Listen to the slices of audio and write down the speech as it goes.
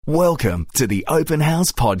Welcome to the Open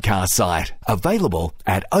House podcast site, available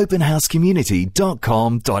at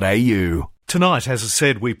openhousecommunity.com.au. Tonight, as I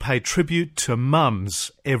said, we pay tribute to mums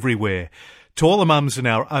everywhere. To all the mums in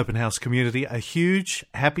our Open House community, a huge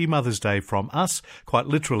happy Mother's Day from us. Quite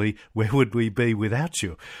literally, where would we be without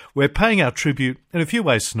you? We're paying our tribute in a few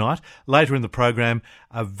ways tonight. Later in the program,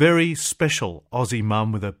 a very special Aussie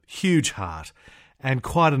mum with a huge heart and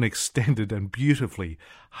quite an extended and beautifully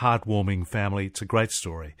heartwarming family. It's a great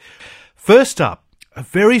story. First up, a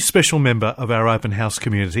very special member of our Open House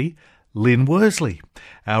community, Lyn Worsley,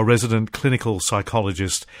 our resident clinical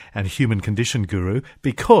psychologist and human condition guru,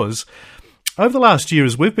 because over the last year,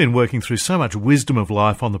 as we've been working through so much wisdom of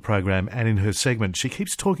life on the program and in her segment, she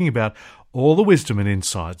keeps talking about all the wisdom and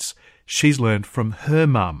insights she's learned from her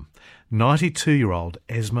mum, 92-year-old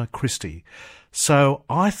Esma Christie. So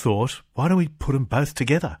I thought, why don't we put them both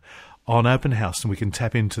together on Open House and we can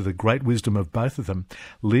tap into the great wisdom of both of them.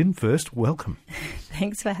 Lyn, first, welcome.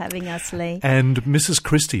 Thanks for having us, Lee. And Mrs.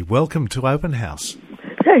 Christie, welcome to Open House.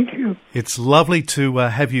 Thank you. It's lovely to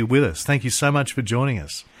have you with us. Thank you so much for joining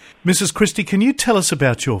us. Mrs. Christie, can you tell us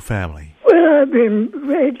about your family? Well, I've been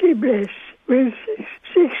greatly blessed with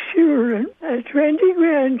six children, 20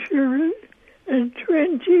 grandchildren and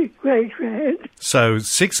 20 great-grands. So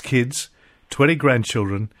 6 kids, 20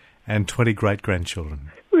 grandchildren and 20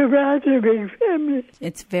 great-grandchildren. We're rather a big family.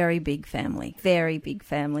 It's very big family,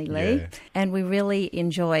 Lee. Yeah. And we really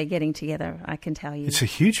enjoy getting together, I can tell you. It's a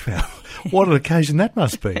huge family. What an occasion that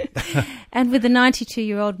must be. And with the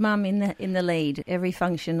 92-year-old mum in the lead, every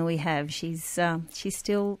function we have, she's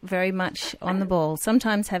still very much on the ball.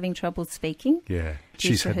 Sometimes having trouble speaking. Yeah,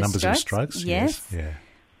 she's had numbers of strokes. Yes. Yeah.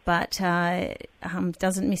 But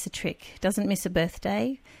doesn't miss a trick, doesn't miss a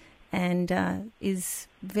birthday, and is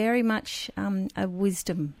very much a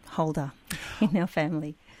wisdom holder in our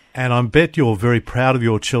family. And I bet you're very proud of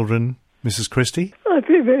your children, Mrs. Christie. I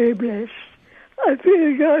feel very blessed. I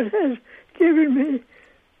feel God has given me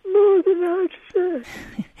more than I deserve.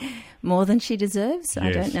 More than she deserves? Yes.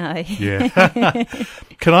 I don't know. Yeah.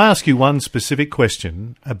 Can I ask you one specific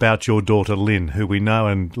question about your daughter Lyn, who we know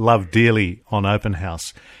and love dearly on Open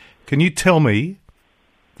House? Can you tell me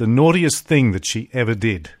the naughtiest thing that she ever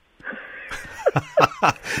did?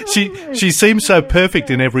 She seems so perfect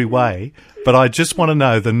in every way, but I just want to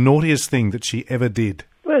know the naughtiest thing that she ever did.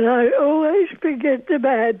 Well, I always forget the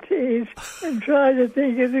bad things and try to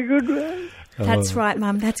think of the good ones. That's right,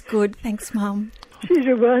 Mum. That's good. Thanks, Mum. She's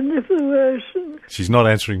a wonderful person. She's not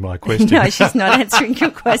answering my question. No, she's not answering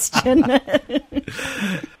your question.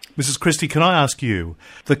 Mrs. Christie, can I ask you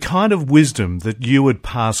the kind of wisdom that you would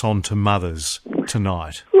pass on to mothers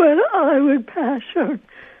tonight? Well, I would pass on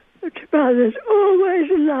to mothers, always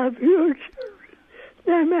love your children,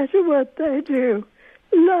 no matter what they do.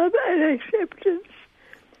 Love and acceptance.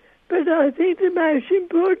 But I think the most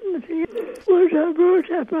important thing was I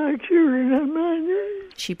brought up my children on my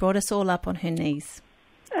knees. She brought us all up on her knees.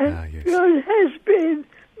 And yes. God has been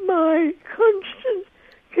my constant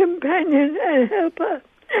companion and helper.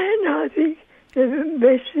 And I think the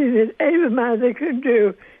best thing that every mother can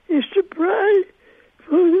do is to pray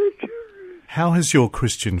for the children. How has your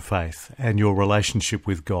Christian faith and your relationship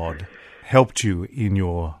with God helped you in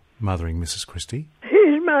your mothering, Mrs. Christie?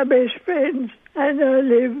 He's my best friend, and I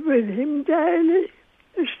live with him daily.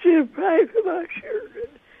 I still pray for my children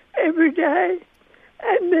every day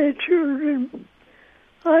and their children.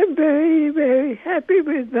 I'm very, very happy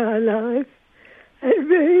with my life and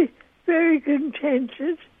very, very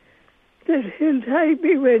contented that he'll take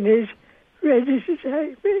me when he's ready to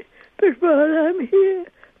take me. But while I'm here,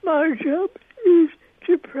 my job is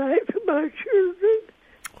to pray for my children.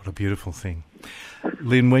 What a beautiful thing.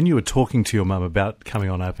 Lyn, when you were talking to your mum about coming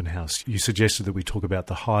on Open House, you suggested that we talk about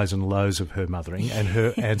the highs and lows of her mothering, and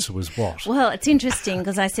her answer was what? Well, it's interesting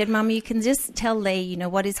because I said, Mum, you can just tell Lee,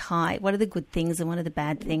 what is high, what are the good things and what are the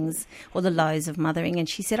bad things or the lows of mothering. And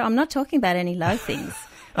she said, I'm not talking about any low things.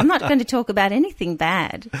 I'm not going to talk about anything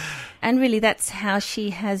bad. And really that's how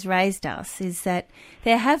she has raised us, is that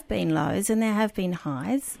there have been lows and there have been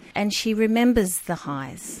highs, and she remembers the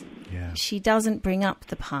highs. Yeah. She doesn't bring up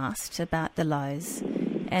the past about the lows.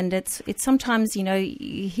 And it's sometimes, you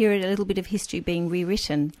hear a little bit of history being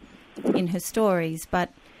rewritten in her stories,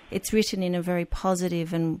 but it's written in a very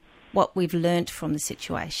positive and what we've learnt from the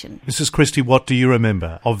situation. Mrs. Christie, what do you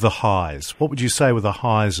remember of the highs? What would you say were the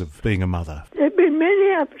highs of being a mother? There have been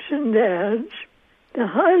many ups and downs. The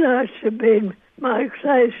highlights have been my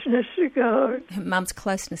closeness to God. Mum's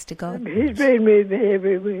closeness to God. He's been with me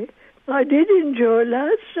everywhere. I did enjoy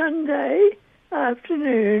last Sunday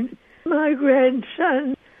afternoon. My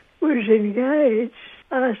grandson was engaged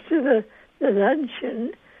after the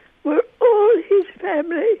luncheon, were all his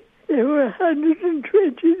family. There were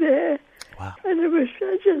 120 there. Wow. And it was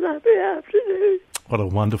such a lovely afternoon. What a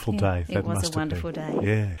wonderful day that It was must a have been. wonderful day.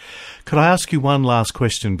 Yeah. Could I ask you one last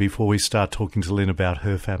question before we start talking to Lyn about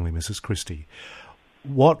her family, Mrs. Christie?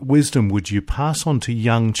 What wisdom would you pass on to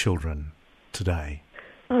young children today?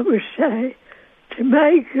 I would say to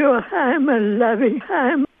make your home a loving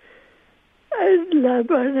home and love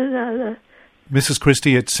one another. Mrs.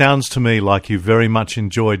 Christie, it sounds to me like you very much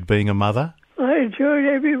enjoyed being a mother. I enjoyed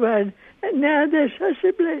everyone, and now they're such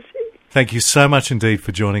a blessing. Thank you so much indeed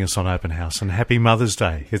for joining us on Open House, and happy Mother's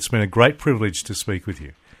Day. It's been a great privilege to speak with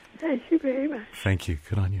you. Thank you very much. Thank you.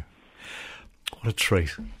 Good on you. What a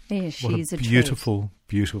treat. Yeah, What she's a a treat. beautiful,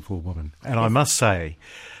 beautiful woman. And I must say,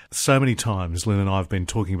 so many times Lyn and I have been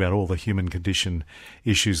talking about all the human condition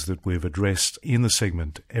issues that we've addressed in the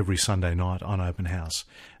segment every Sunday night on Open House.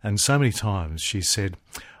 And so many times she said,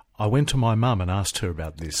 I went to my mum and asked her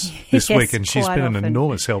about this Yes, week, and she's quite been often. an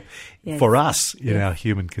enormous help Yes. for us in Yes. our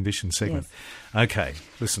human condition segment. Yes. Okay,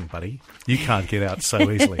 listen, buddy, you can't get out so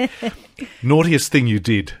easily. Naughtiest thing you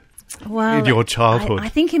did in your childhood? I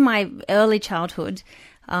think in my early childhood,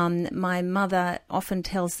 my mother often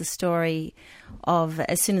tells the story of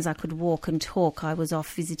as soon as I could walk and talk, I was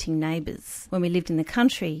off visiting neighbours. When we lived in the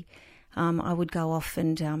country, I would go off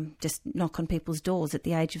and just knock on people's doors at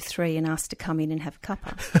the age of 3 and ask to come in and have a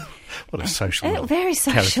cuppa. What a social Very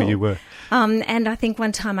character social. you were. And I think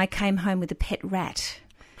one time I came home with a pet rat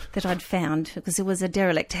that I'd found because there was a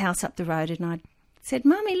derelict house up the road, and I said,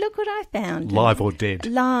 Mummy, look what I found. Live or dead?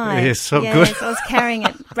 Live. Yes, so yes, good. I was carrying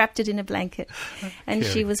it, wrapped it in a blanket, and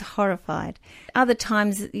Okay. she was horrified. Other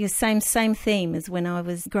times, the same theme as when I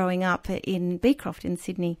was growing up in Beecroft in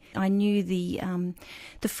Sydney. I knew the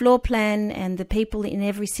floor plan and the people in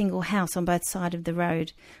every single house on both sides of the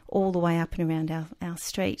road, all the way up and around our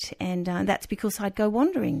street. And that's because I'd go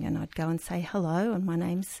wandering and I'd go and say hello, and my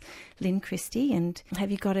name's Lyn Christie, and have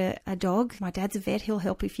you got a dog? My dad's a vet, he'll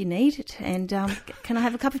help if you need it, and can I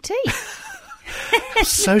have a cup of tea?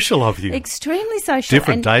 Social of you. Extremely social.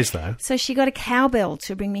 Different And days, though. so she got a cowbell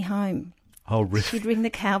to bring me home. Oh, really? She'd ring the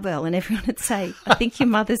cowbell and everyone would say, I think your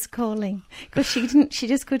mother's calling. Because she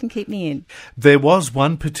just couldn't keep me in. There was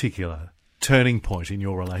one particular turning point in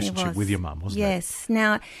your It relationship was. with your mum, wasn't there? Yes.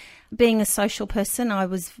 Now, being a social person, I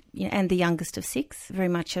was, and the youngest of 6, very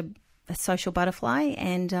much a social butterfly,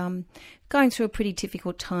 and going through a pretty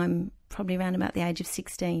difficult time, probably around about the age of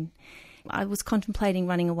 16. I was contemplating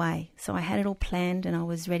running away. So I had it all planned and I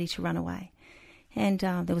was ready to run away. And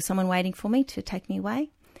there was someone waiting for me to take me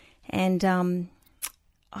away. And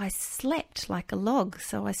I slept like a log.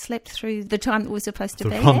 So I slept through the time that was supposed to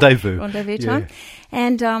The be rendezvous. Rendezvous time.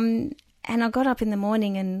 And I got up in the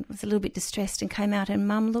morning and was a little bit distressed and came out, and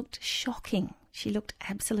Mum looked shocking. She looked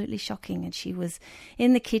absolutely shocking, and she was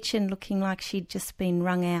in the kitchen looking like she'd just been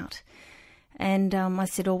wrung out. And I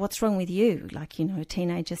said, oh, what's wrong with you? Like, a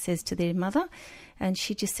teenager says to their mother. And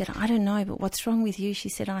she just said, I don't know, but what's wrong with you? She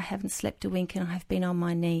said, I haven't slept a wink and I have been on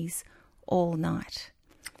my knees all night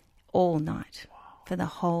for the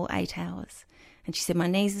whole 8 hours. And she said, my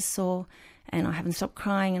knees are sore and I haven't stopped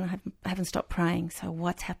crying and I haven't stopped praying. So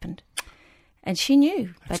what's happened? And she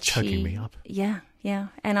knew. That's choking me up. Yeah.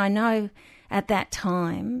 And I know at that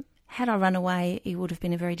time, had I run away, it would have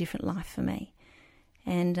been a very different life for me.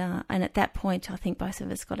 And at that point, I think both of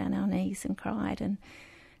us got on our knees and cried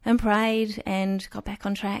and prayed and got back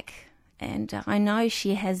on track. And I know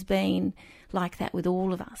she has been like that with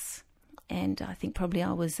all of us. And I think probably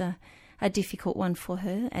I was a difficult one for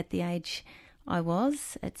her at the age I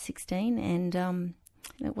was at 16. And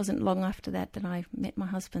it wasn't long after that I met my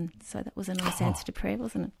husband. So that was a nice answer to prayer,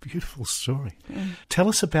 wasn't it? Beautiful story. Tell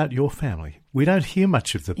us about your family. We don't hear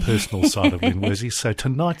much of the personal side of Lyn Wesley, so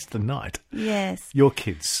tonight's the night. Yes. Your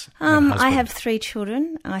kids and husband. I have 3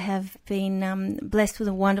 children. I have been blessed with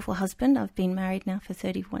a wonderful husband. I've been married now for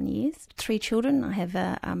 31 years. 3 children. I have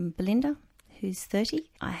Belinda, who's 30.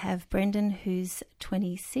 I have Brendan, who's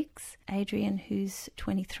 26. Adrian, who's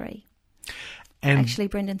 23. And Actually,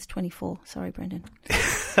 Brendan's 24. Sorry, Brendan.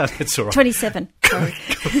 that's all right. 27. Sorry.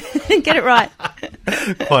 Get it right.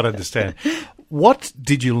 Quite understand. What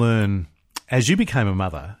did you learn as you became a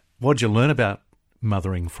mother? What did you learn about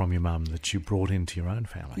mothering from your mum that you brought into your own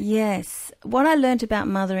family? Yes. What I learnt about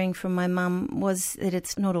mothering from my mum was that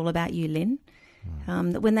it's not all about you, Lyn.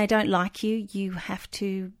 That when they don't like you, you have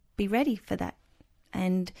to be ready for that.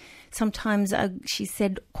 And sometimes, she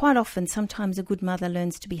said quite often, sometimes a good mother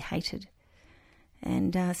learns to be hated.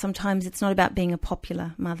 And sometimes it's not about being a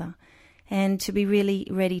popular mother. And to be really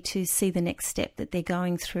ready to see the next step that they're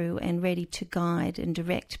going through and ready to guide and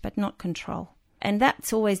direct, but not control. And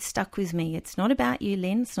that's always stuck with me. It's not about you,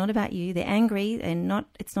 Lyn. It's not about you. They're angry and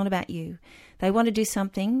it's not about you. They want to do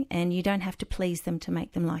something and you don't have to please them to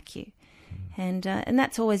make them like you. And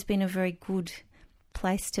that's always been a very good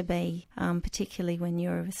place to be, particularly when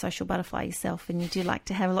you're a social butterfly yourself and you do like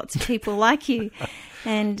to have lots of people like you.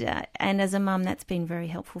 And as a mum, that's been very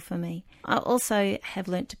helpful for me. I also have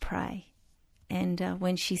learnt to pray. And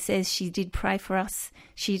when she says she did pray for us,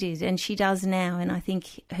 she did, and she does now. And I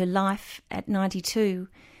think her life at 92,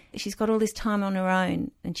 she's got all this time on her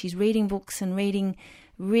own, and she's reading books and reading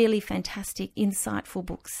really fantastic, insightful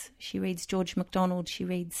books. She reads George MacDonald, she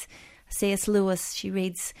reads C.S. Lewis, she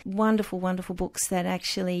reads wonderful, wonderful books that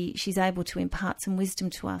actually she's able to impart some wisdom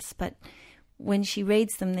to us. But when she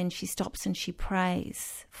reads them, then she stops and she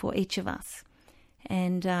prays for each of us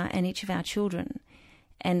and each of our children.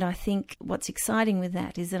 And I think what's exciting with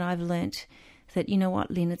that is that I've learnt that, you know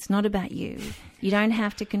what, Lyn, it's not about you. You don't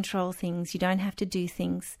have to control things. You don't have to do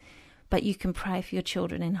things. But you can pray for your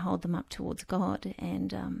children and hold them up towards God,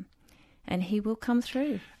 and He will come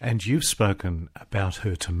through. And you've spoken about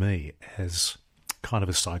her to me as kind of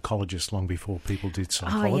a psychologist long before people did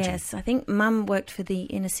psychology. Oh, yes. I think Mum worked for the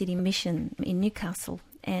Inner City Mission in Newcastle,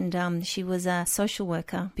 and she was a social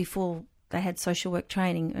worker before they had social work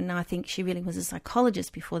training, and I think she really was a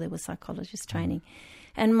psychologist before there was psychologist training.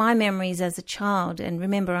 And my memories as a child, and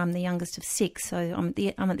remember I'm the youngest of 6, so I'm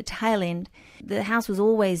at the tail end, the house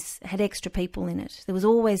had extra people in it. There was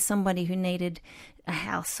always somebody who needed a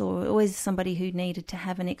house, or always somebody who needed to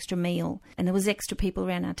have an extra meal. And there was extra people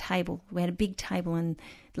around our table. We had a big table and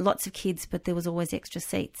lots of kids, but there was always extra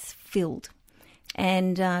seats filled.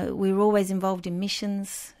 And we were always involved in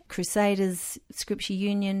missions, Crusaders, Scripture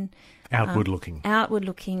Union. Outward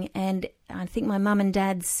looking. And I think my mum and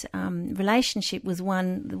dad's relationship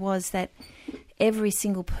was that every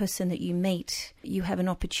single person that you meet, you have an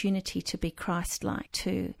opportunity to be Christ-like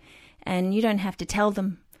too. And you don't have to tell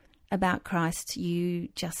them about Christ, you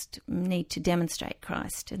just need to demonstrate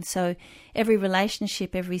Christ. And so every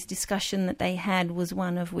relationship, every discussion that they had was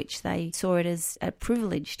one of which they saw it as a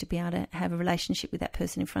privilege to be able to have a relationship with that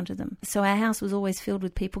person in front of them. So our house was always filled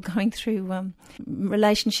with people going through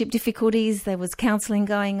relationship difficulties. There was counselling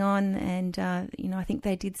going on, and I think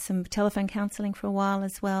they did some telephone counselling for a while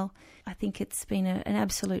as well. I think it's been an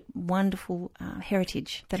absolute wonderful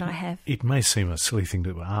heritage that I have. It may seem a silly thing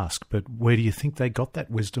to ask, but where do you think they got that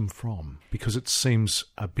wisdom from? Because it seems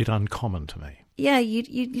a bit uncommon to me. Yeah,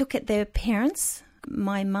 you look at their parents.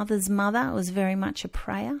 My mother's mother was very much a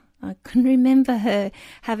prayer. I can remember her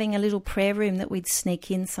having a little prayer room that we'd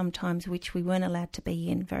sneak in sometimes, which we weren't allowed to be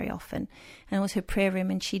in very often. And it was her prayer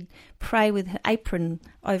room, and she'd pray with her apron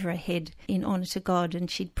over her head in honour to God,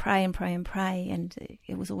 and she'd pray and pray and pray, and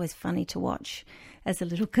it was always funny to watch as a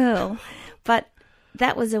little girl. But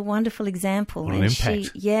that was a wonderful example. What an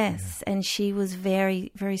impact. And she was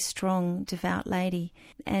very, very strong, devout lady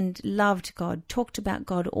and loved God, talked about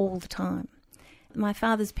God all the time. My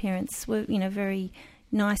father's parents were, very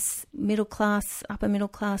nice upper middle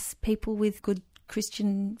class people with good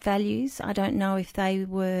Christian values. I don't know if they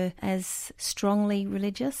were as strongly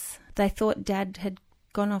religious. They thought Dad had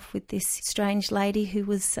gone off with this strange lady who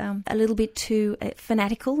was a little bit too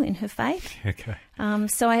fanatical in her faith. Okay.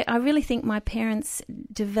 So I really think my parents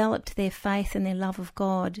developed their faith and their love of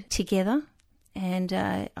God together. And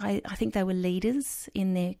I think they were leaders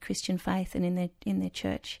in their Christian faith and in their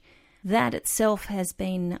church. That itself has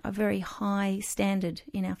been a very high standard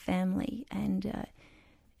in our family, and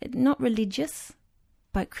not religious,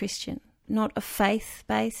 but Christian. Not a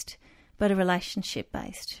faith-based, but a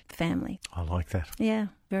relationship-based family. I like that. Yeah,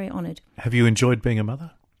 very honoured. Have you enjoyed being a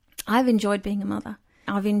mother? I've enjoyed being a mother.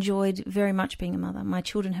 I've enjoyed very much being a mother. My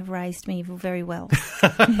children have raised me very well.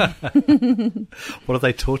 What have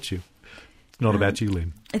they taught you? It's not about you,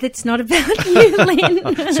 Lyn. It's not about you,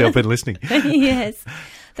 Lyn. See, I've been listening. Yes.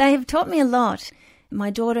 They have taught me a lot. My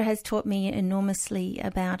daughter has taught me enormously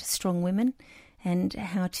about strong women and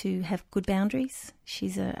how to have good boundaries.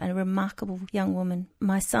 She's a remarkable young woman.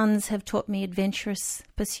 My sons have taught me adventurous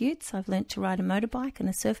pursuits. I've learnt to ride a motorbike and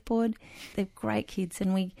a surfboard. They're great kids,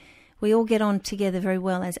 and we all get on together very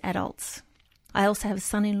well as adults. I also have a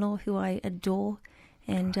son-in-law who I adore,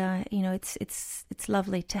 and it's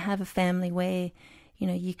lovely to have a family where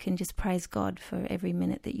you can just praise God for every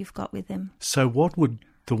minute that you've got with them. So what would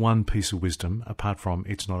the one piece of wisdom, apart from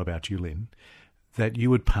it's not about you, Lyn, that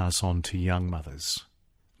you would pass on to young mothers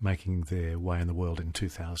making their way in the world in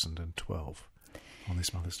 2012 on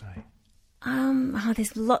this Mother's Day?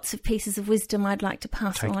 There's lots of pieces of wisdom I'd like to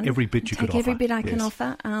pass on. Take every bit you could offer. Take every bit I can Yes.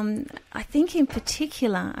 offer. I think in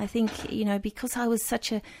particular, because I was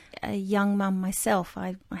such a young mum myself,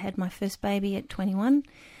 I had my first baby at 21,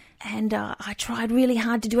 and I tried really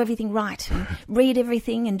hard to do everything right and read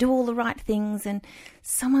everything and do all the right things. And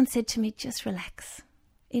someone said to me, just relax,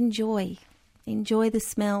 enjoy the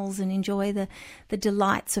smells and enjoy the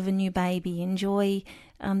delights of a new baby, enjoy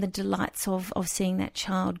the delights of seeing that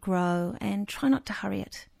child grow, and try not to hurry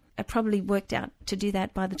it. I probably worked out to do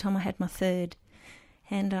that by the time I had my third,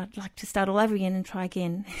 and I'd like to start all over again and try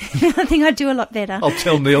again. I think I'd do a lot better. I'll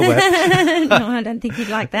tell Neil that. No, I don't think he'd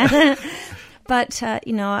like that. But,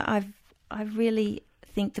 I really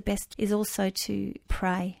think the best is also to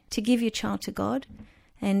pray, to give your child to God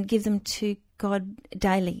and give them to God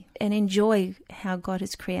daily and enjoy how God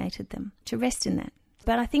has created them, to rest in that.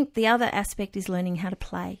 But I think the other aspect is learning how to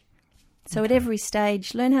play. So at every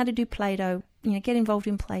stage, learn how to do Play-Doh, get involved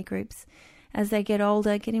in play groups. As they get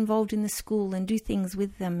older, get involved in the school and do things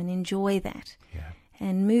with them and enjoy that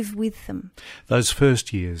and move with them. Those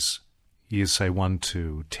first years say 1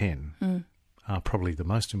 to 10, are probably the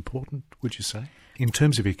most important, would you say, in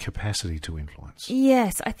terms of your capacity to influence?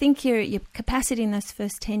 Yes, I think your capacity in those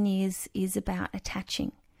first 10 years is about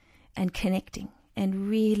attaching and connecting and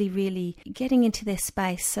really, really getting into their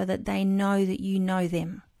space so that they know that you know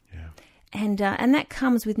them. Yeah. And that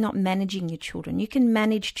comes with not managing your children. You can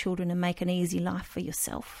manage children and make an easy life for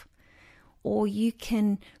yourself, or you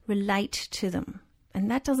can relate to them.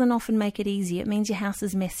 And that doesn't often make it easy. It means your house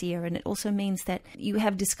is messier, and it also means that you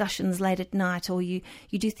have discussions late at night, or you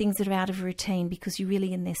do things that are out of routine because you're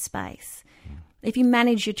really in their space. If you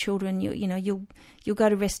manage your children, you'll go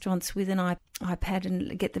to restaurants with an iPad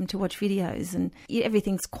and get them to watch videos, and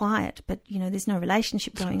everything's quiet, but there's no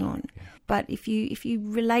relationship going on. Yeah. But if you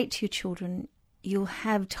relate to your children, you'll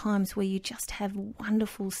have times where you just have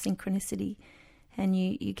wonderful synchronicity, and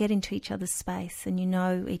you get into each other's space and you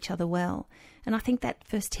know each other well. And I think that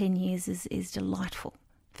first 10 years is delightful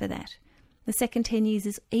for that. The second 10 years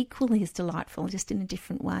is equally as delightful, just in a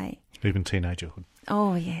different way. Even teenagerhood.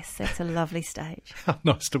 Oh, yes, that's a lovely stage. How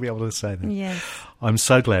nice to be able to say that. Yes. I'm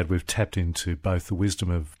so glad we've tapped into both the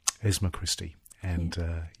wisdom of Esma Christie and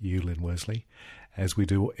you, Lyn Worsley, as we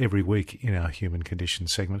do every week in our Human Condition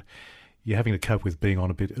segment. You're having to cope with being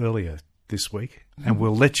on a bit earlier this week, and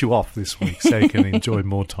we'll let you off this week so you can enjoy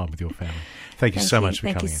more time with your family. Thank you so much for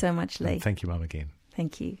coming in. Thank you so much, Lee. And thank you, Mum, again.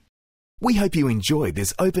 Thank you. We hope you enjoyed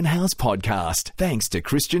this Open House podcast, thanks to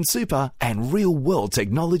Christian Super and Real World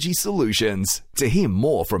Technology Solutions. To hear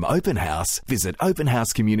more from Open House, visit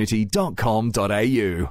openhousecommunity.com.au.